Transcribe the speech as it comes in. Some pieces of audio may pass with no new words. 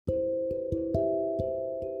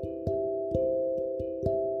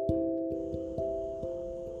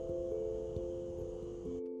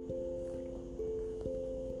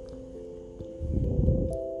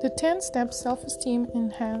10-step self-esteem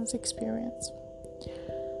enhance experience.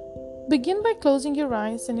 Begin by closing your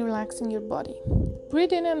eyes and relaxing your body.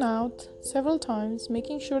 Breathe in and out several times,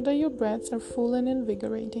 making sure that your breaths are full and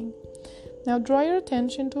invigorating. Now draw your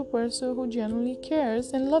attention to a person who genuinely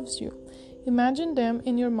cares and loves you. Imagine them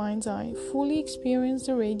in your mind's eye. Fully experience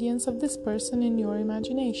the radiance of this person in your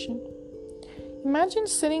imagination. Imagine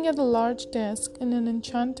sitting at a large desk in an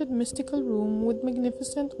enchanted mystical room with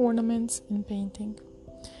magnificent ornaments and painting.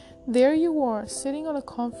 There you are, sitting on a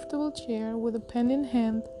comfortable chair with a pen in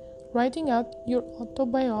hand, writing out your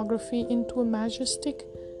autobiography into a majestic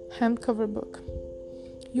handcover book.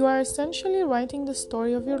 You are essentially writing the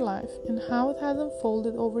story of your life and how it has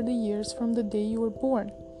unfolded over the years from the day you were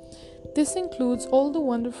born. This includes all the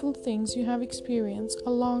wonderful things you have experienced,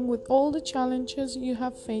 along with all the challenges you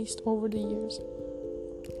have faced over the years.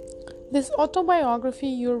 This autobiography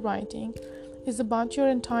you're writing is about your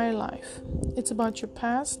entire life. It's about your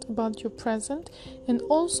past, about your present, and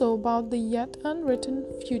also about the yet unwritten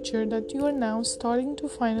future that you are now starting to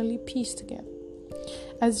finally piece together.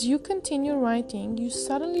 As you continue writing, you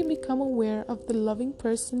suddenly become aware of the loving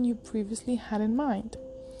person you previously had in mind.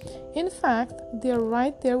 In fact, they are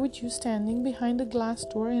right there with you, standing behind a glass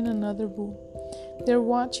door in another room. They're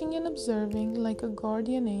watching and observing like a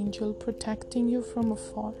guardian angel protecting you from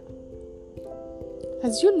afar.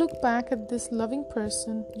 As you look back at this loving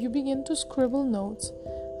person, you begin to scribble notes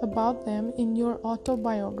about them in your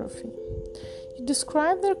autobiography. You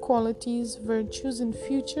describe their qualities, virtues, and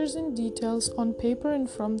futures in details on paper in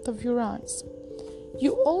front of your eyes.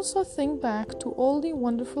 You also think back to all the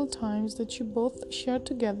wonderful times that you both shared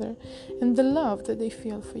together and the love that they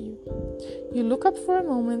feel for you. You look up for a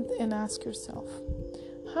moment and ask yourself,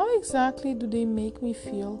 how exactly do they make me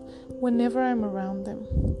feel whenever I'm around them?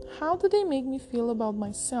 How do they make me feel about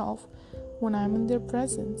myself when I'm in their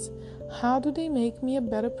presence? How do they make me a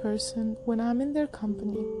better person when I'm in their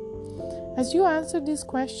company? As you answer these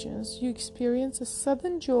questions, you experience a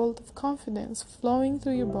sudden jolt of confidence flowing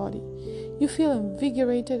through your body. You feel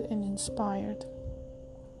invigorated and inspired.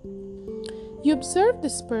 You observe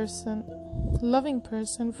this loving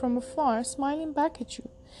person from afar, smiling back at you.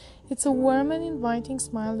 It's a warm and inviting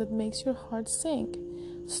smile that makes your heart sink.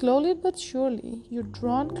 Slowly but surely, you're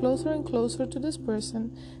drawn closer and closer to this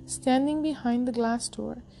person standing behind the glass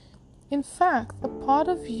door. In fact, a part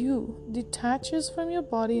of you detaches from your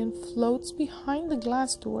body and floats behind the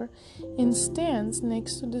glass door and stands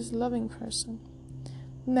next to this loving person.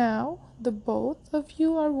 Now, the both of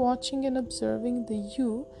you are watching and observing the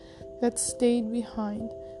you that stayed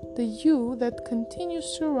behind, the you that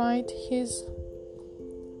continues to write his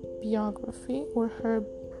biography or her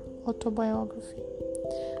autobiography.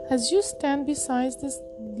 As you stand beside this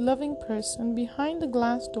loving person behind the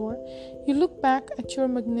glass door, you look back at your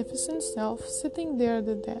magnificent self sitting there at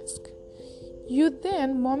the desk. You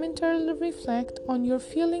then momentarily reflect on your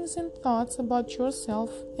feelings and thoughts about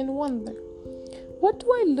yourself and wonder, what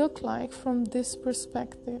do I look like from this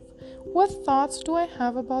perspective? What thoughts do I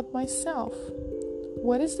have about myself?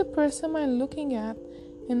 What is the person I'm looking at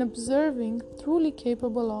and observing truly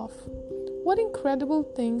capable of? What incredible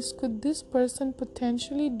things could this person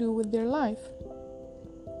potentially do with their life?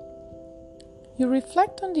 You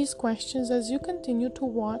reflect on these questions as you continue to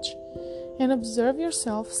watch and observe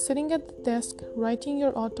yourself sitting at the desk writing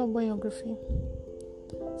your autobiography.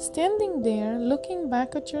 Standing there, looking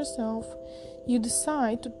back at yourself, you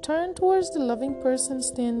decide to turn towards the loving person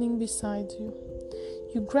standing beside you.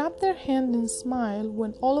 You grab their hand and smile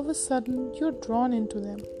when all of a sudden you're drawn into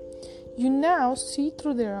them. You now see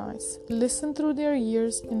through their eyes, listen through their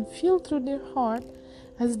ears, and feel through their heart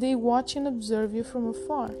as they watch and observe you from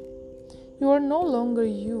afar. You are no longer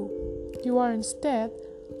you. You are instead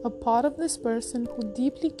a part of this person who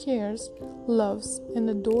deeply cares, loves, and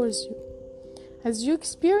adores you. As you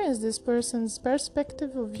experience this person's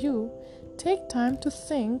perspective of you, take time to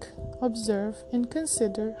think, observe, and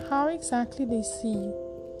consider how exactly they see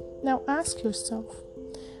you. Now ask yourself,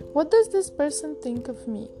 what does this person think of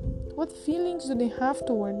me? What feelings do they have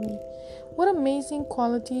toward me? What amazing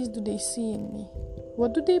qualities do they see in me?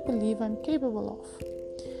 What do they believe I'm capable of?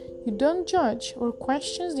 You don't judge or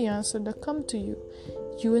question the answer that come to you.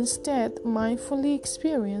 You instead mindfully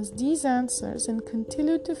experience these answers and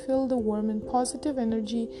continue to feel the warm and positive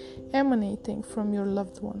energy emanating from your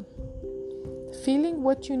loved one. Feeling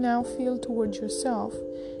what you now feel towards yourself,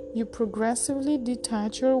 you progressively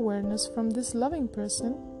detach your awareness from this loving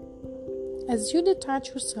person. As you detach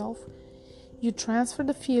yourself, you transfer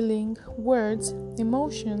the feeling, words,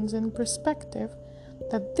 emotions, and perspective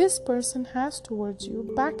that this person has towards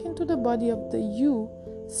you back into the body of the you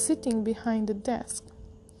sitting behind the desk.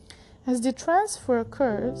 As the transfer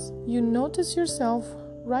occurs, you notice yourself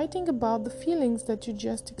writing about the feelings that you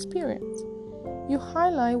just experienced. You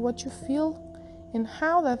highlight what you feel and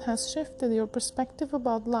how that has shifted your perspective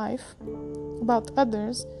about life, about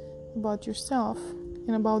others, about yourself,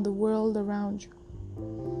 and about the world around you.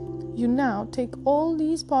 You now take all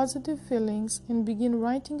these positive feelings and begin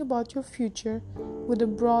writing about your future with a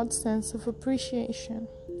broad sense of appreciation.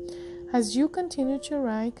 As you continue to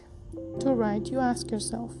write, you ask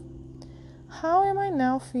yourself, how am I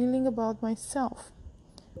now feeling about myself?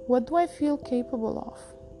 What do I feel capable of?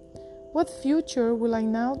 What future will I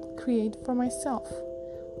now create for myself?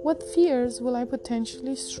 What fears will I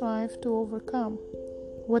potentially strive to overcome?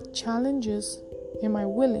 What challenges am I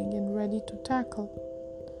willing and ready to tackle?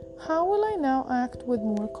 How will I now act with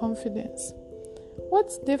more confidence?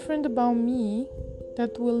 What's different about me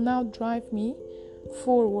that will now drive me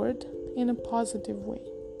forward in a positive way?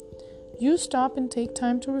 You stop and take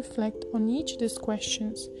time to reflect on each of these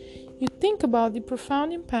questions. You think about the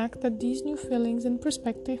profound impact that these new feelings and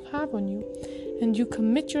perspective have on you, and you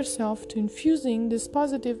commit yourself to infusing this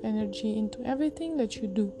positive energy into everything that you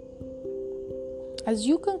do. As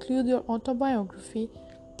you conclude your autobiography,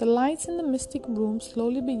 the lights in the mystic room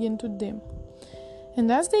slowly begin to dim.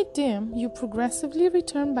 And as they dim, you progressively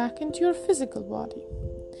return back into your physical body.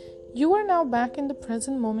 You are now back in the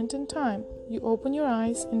present moment in time. You open your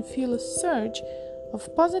eyes and feel a surge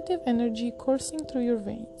of positive energy coursing through your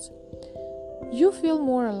veins. You feel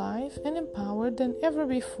more alive and empowered than ever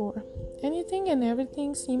before. Anything and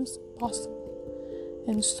everything seems possible.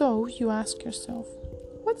 And so you ask yourself,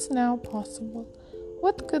 what's now possible?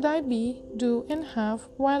 What could I be, do, and have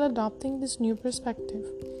while adopting this new perspective?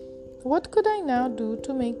 What could I now do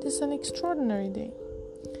to make this an extraordinary day?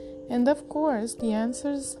 And of course,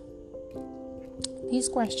 these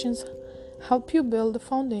questions help you build a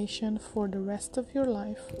foundation for the rest of your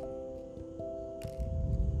life.